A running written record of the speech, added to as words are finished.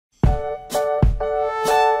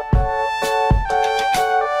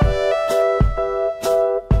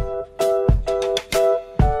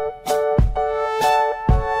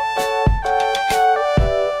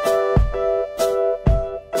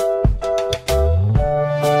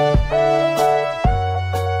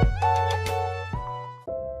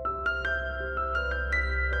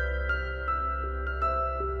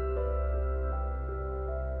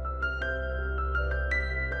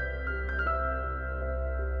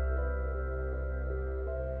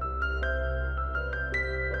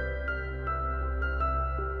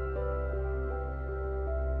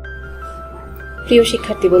প্রিয়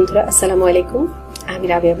শিক্ষার্থী বন্ধুরা, আসসালামু আলাইকুম। আমি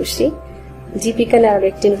রাবিয়া বসরি। জীববিজ্ঞানের আরো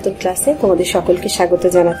একটি নতুন ক্লাসে তোমাদের সকলকে স্বাগত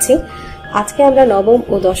জানাচ্ছি। আজকে আমরা নবম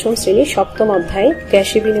ও দশম শ্রেণীর সপ্তম অধ্যায়ে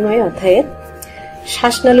গ্যাসীয় বিনিময় অধ্যায়ের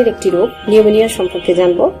শ্বাসনালীর একটি রোগ নিউমোনিয়া সম্পর্কে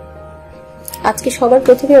জানব। আজকে সবার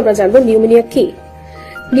প্রথমে আমরা জানব নিউমোনিয়া কি।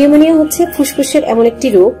 নিউমোনিয়া হচ্ছে ফুসফুসের এমন একটি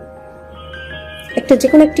রোগ,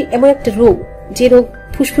 এমন একটা রোগ যে রোগ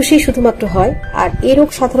ফুসফুসেই শুধুমাত্র হয়। আর এই রোগ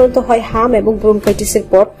সাধারণত হয় হাম এবং ব্রঙ্কাইটিসের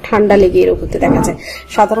পর ঠান্ডা লেগে এই রোগ হতে দেখা যায়।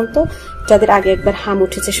 সাধারণত যাদের আগে একবার হাম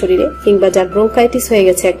উঠেছে শরীরে কিংবা যার ব্রঙ্কাইটিস হয়ে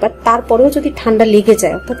গেছে একবার, তারপরেও যদি ঠান্ডা লেগে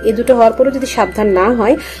যায়, অর্থাৎ এই দুটো হওয়ার পরেও যদি সাবধান না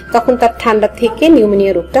হয়, তখন তার ঠান্ডা থেকে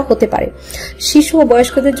নিউমোনিয়া রোগটা হতে পারে। শিশু ও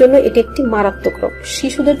বয়স্কদের জন্য এটি একটি মারাত্মক রোগ।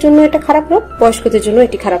 শিশুদের জন্য এটা খারাপ রোগ, বয়স্কদের জন্য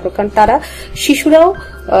এটি খারাপ রোগ, কারণ শিশুরাও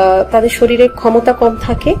তাদের শরীরে ক্ষমতা কম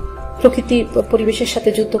থাকে প্রকৃতি পরিবেশের সাথে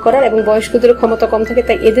যুদ্ধ করার, এবং বয়স্কদেরও ক্ষমতা কম থাকে,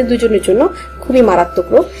 তাই এদের দুজনের জন্য খুবই মারাত্মক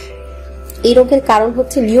রোগ। এই রোগের কারণ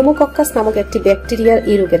হচ্ছে নিউমোকক্কাস নামক একটি ব্যাকটেরিয়ার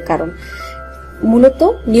এই রোগের কারণ। মূলত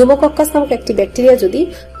নিউমোকক্কাস নামক একটি ব্যাকটেরিয়া যদি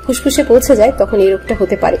ফুসফুসে পৌঁছে যায় তখন এই রোগটা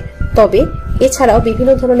হতে পারে। তবে এছাড়াও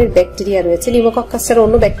বিভিন্ন ধরনের ব্যাকটেরিয়া রয়েছে, নিউমোকক্কাস ছাড়া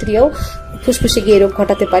অন্য ব্যাকটেরিয়াও ফুসফুসে গিয়ে রোগ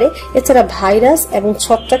ঘটাতে পারে। এছাড়া ভাইরাস এবং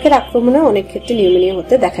ছত্রাকের আক্রমণে অনেক ক্ষেত্রে নিউমোনিয়া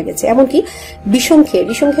হতে দেখা গেছে। এমনকি বিষম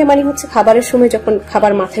খেয়ে মানে হচ্ছে খাবারের সময় যখন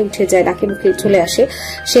খাবার মাথায় উঠে যায়, নাকে মুখে চলে আসে,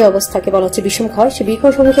 সেই অবস্থাকে বলা হচ্ছে বিষম খাওয়া। সে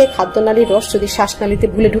বিষম খেয়ে খাদ্যনালীর রস যদি শ্বাসনালীতে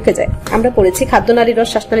ভুলে ঢুকে যায়, আমরা পড়েছি খাদ্যনালীর রস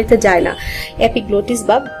শ্বাসনালীতে যায় না, এপিগ্লোটিস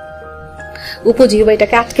বা উপজিহ্বা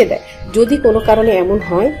এটাকে আটকে দেয়। যদি কোনো কারণে এমন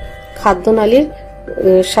হয় খাদ্যনালীর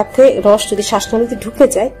সাথে রস যদি শ্বাসনালীতে ঢুকে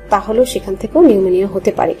যায়, তাহলেও সেখান থেকেও নিউমোনিয়া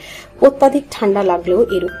হতে পারে। অত্যাধিক ঠান্ডা লাগলেও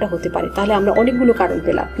এই রোগটা হতে পারে। তাহলে আমরা অনেকগুলো কারণ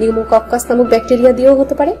পেলাম। নিউমোকক্কাস নামক ব্যাকটেরিয়া দিয়েও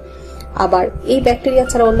হতে পারে, আবার এই ব্যাকটেরিয়া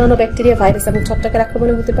ছাড়া অন্যান্য ব্যাকটেরিয়া, ভাইরাস এবং ছত্রাকের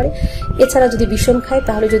আক্রমণে হতে পারে। এছাড়া যদি বিষম খায়,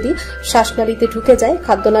 তাহলে যদি শ্বাসনালীতে ঢুকে যায়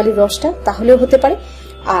খাদ্যনালীর রসটা, তাহলেও হতে পারে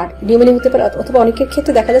আর নিউমোনিয়া হতে পারে। অথবা অনেকের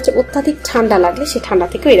ক্ষেত্রে দেখা যাচ্ছে অত্যাধিক ঠান্ডা লাগলে সেই ঠান্ডা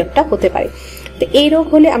থেকেও এই রোগটা হতে পারে। এই রোগ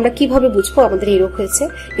হলে আমরা কিভাবে বুঝবো আমাদের এই রোগ হয়েছে?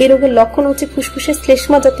 এই রোগের লক্ষণ হচ্ছে ফুসফুসে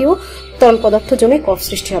শ্লেষ্মা জাতীয় তরল পদার্থ জমে কফ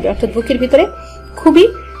সৃষ্টি হবে, অর্থাৎ বুকের ভিতরে খুবই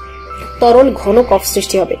তরল ঘন কফ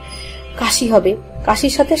সৃষ্টি হবে, কাশি হবে,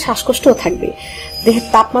 কাশির সাথে শ্বাসকষ্টও থাকবে, দেহের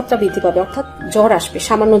তাপমাত্রা বৃদ্ধি পাবে, অর্থাৎ জ্বর আসবে,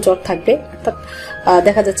 সামান্য জ্বর থাকবে, অর্থাৎ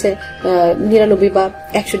দেখা যাচ্ছে 99 বা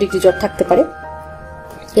 100 ডিগ্রি জ্বর থাকতে পারে,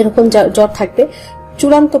 এরকম জ্বর থাকবে।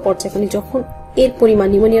 চূড়ান্ত পর্যায়ে মানে যখন এর পরিমাণ,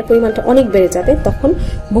 নিউমোনিয়ার পরিমাণটা অনেক বেড়ে যাবে, তখন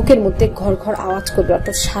বুকের মধ্যে ঘর ঘর আওয়াজ করবে,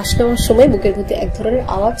 অর্থাৎ শ্বাস নেওয়ার সময় বুকের মধ্যে এক ধরনের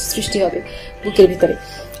আওয়াজ সৃষ্টি হবে বুকের ভিতরে,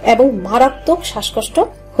 এবং মারাত্মক শ্বাসকষ্ট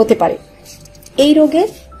হতে পারে। এই রোগে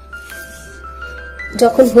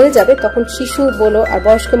যখন হয়ে যাবে, তখন শিশু বলো আর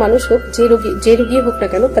বয়স্ক মানুষ হোক, যে রোগী হোক না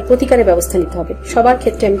কেন, তার প্রতিকারের ব্যবস্থা নিতে হবে। সবার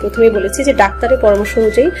ক্ষেত্রে আমি প্রথমেই বলেছি যে ডাক্তারের পরামর্শ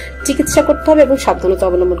অনুযায়ী চিকিৎসা করতে হবে এবং সাবধানতা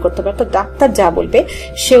অবলম্বন করতে হবে। অর্থাৎ ডাক্তার যা বলবে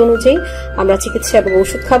সে অনুযায়ী আমরা চিকিৎসা এবং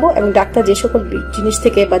ওষুধ খাবো, এবং ডাক্তার যে সকল জিনিস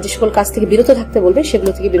থেকে বা যে সকল কাজ থেকে বিরত থাকতে বলবে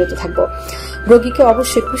সেগুলো থেকে বিরত থাকবো। রোগীকে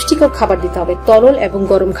অবশ্যই পুষ্টিকর খাবার দিতে হবে, তরল এবং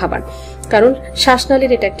গরম খাবার, কারণ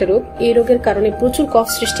শ্বাসনালীর এটা একটা রোগ। এই রোগের কারণে প্রচুর কফ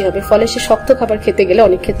সৃষ্টি হবে, ফলে সে শক্ত খাবার খেতে গেলে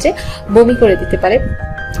অনেক ক্ষেত্রে বমি করে দিতে পারে,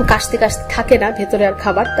 কাশতে কাশতে থাকে না ভেতরে আর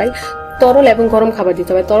খাবার। তাই তরল এবং গরম খাবার দিতে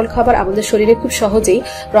হবে। তরল খাবার আমাদের শরীরে খুব সহজেই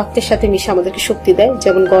রক্তের সাথে মিশে আমাদেরকে শক্তি দেয়,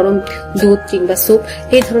 যেমন গরম দুধ কিংবা স্যুপ,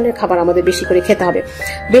 এই ধরনের খাবার আমাদের বেশি করে খেতে হবে।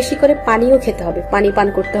 বেশি করে পানিও খেতে হবে, পানি পান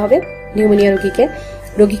করতে হবে। নিউমোনিয়া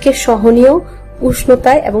রোগীকে সহনীয়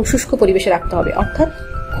উষ্ণতায় এবং শুষ্ক পরিবেশে রাখতে হবে, অর্থাৎ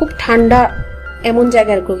খুব ঠান্ডা এমন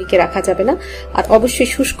জায়গায় রোগীকে রাখা যাবে না, আর অবশ্যই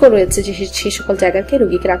শুষ্ক রয়েছে যে সেই সকল জায়গাকে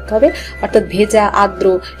রোগীকে রাখতে হবে, অর্থাৎ ভেজা, আর্দ্র,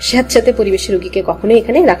 স্যাঁতস্যাঁতে পরিবেশে রোগীকে কখনোই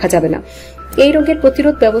এখানে রাখা যাবে না। এই রোগের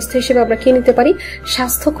প্রতিরোধ ব্যবস্থা হিসেবে আমরা কি নিতে পারি?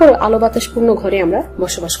 স্বাস্থ্যকর আলো বাতাসপূর্ণ ঘরে আমরা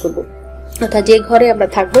বসবাস করব, অর্থাৎ যে ঘরে আমরা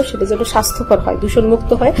থাকবো সেটা যেন স্বাস্থ্যকর হয়,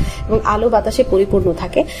 দূষণমুক্ত হয় এবং আলো বাতাসে পরিপূর্ণ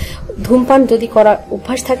থাকে। ধূমপান যদি করার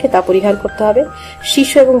অভ্যাস থাকে তা পরিহার করতে হবে।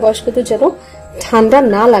 শিশু এবং বয়স্কদের যেন ঠান্ডা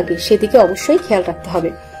না লাগে সেদিকে অবশ্যই খেয়াল রাখতে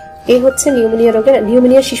হবে। এই হচ্ছে নিউমোনিয়া রোগের।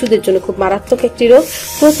 নিউমোনিয়া শিশুদের জন্য খুব মারাত্মক একটি রোগ।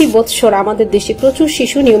 প্রতি বৎসর আমাদের দেশে প্রচুর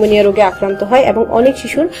শিশু নিউমোনিয়া রোগে আক্রান্ত হয়, এবং অনেক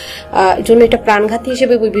শিশুর জন্য এটা প্রাণঘাতী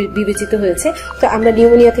হিসেবে বিবেচিত হয়েছে। তো আমরা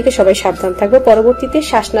নিউমোনিয়া থেকে সবাই সাবধান থাকবো। পরবর্তীতে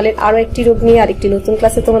শ্বাসনালীর আরো একটি রোগ নিয়ে আরেকটি নতুন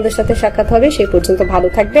ক্লাসে তোমাদের সাথে সাক্ষাৎ হবে। সেই পর্যন্ত ভালো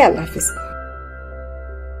থাকবে। আল্লাহ হাফিজ।